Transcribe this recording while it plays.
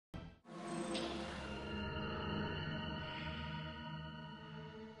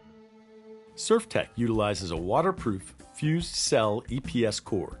Surftech utilizes a waterproof fused-cell EPS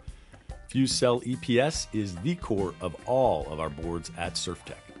core. Fused-Cell EPS is the core of all of our boards at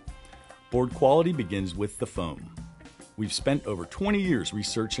Surftech. Board quality begins with the foam. We've spent over 20 years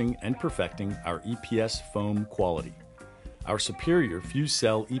researching and perfecting our EPS foam quality. Our superior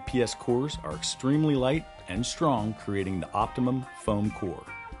Fused-Cell EPS cores are extremely light and strong, creating the optimum foam core.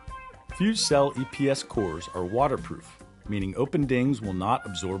 Fused-Cell EPS cores are waterproof, meaning open dings will not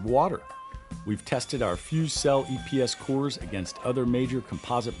absorb water. We've tested our Fused-Cell EPS cores against other major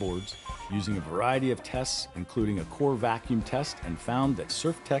composite boards using a variety of tests, including a core vacuum test, and found that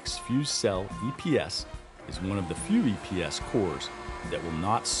Surftech's Fused-Cell EPS is one of the few EPS cores that will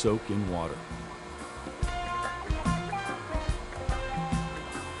not soak in water.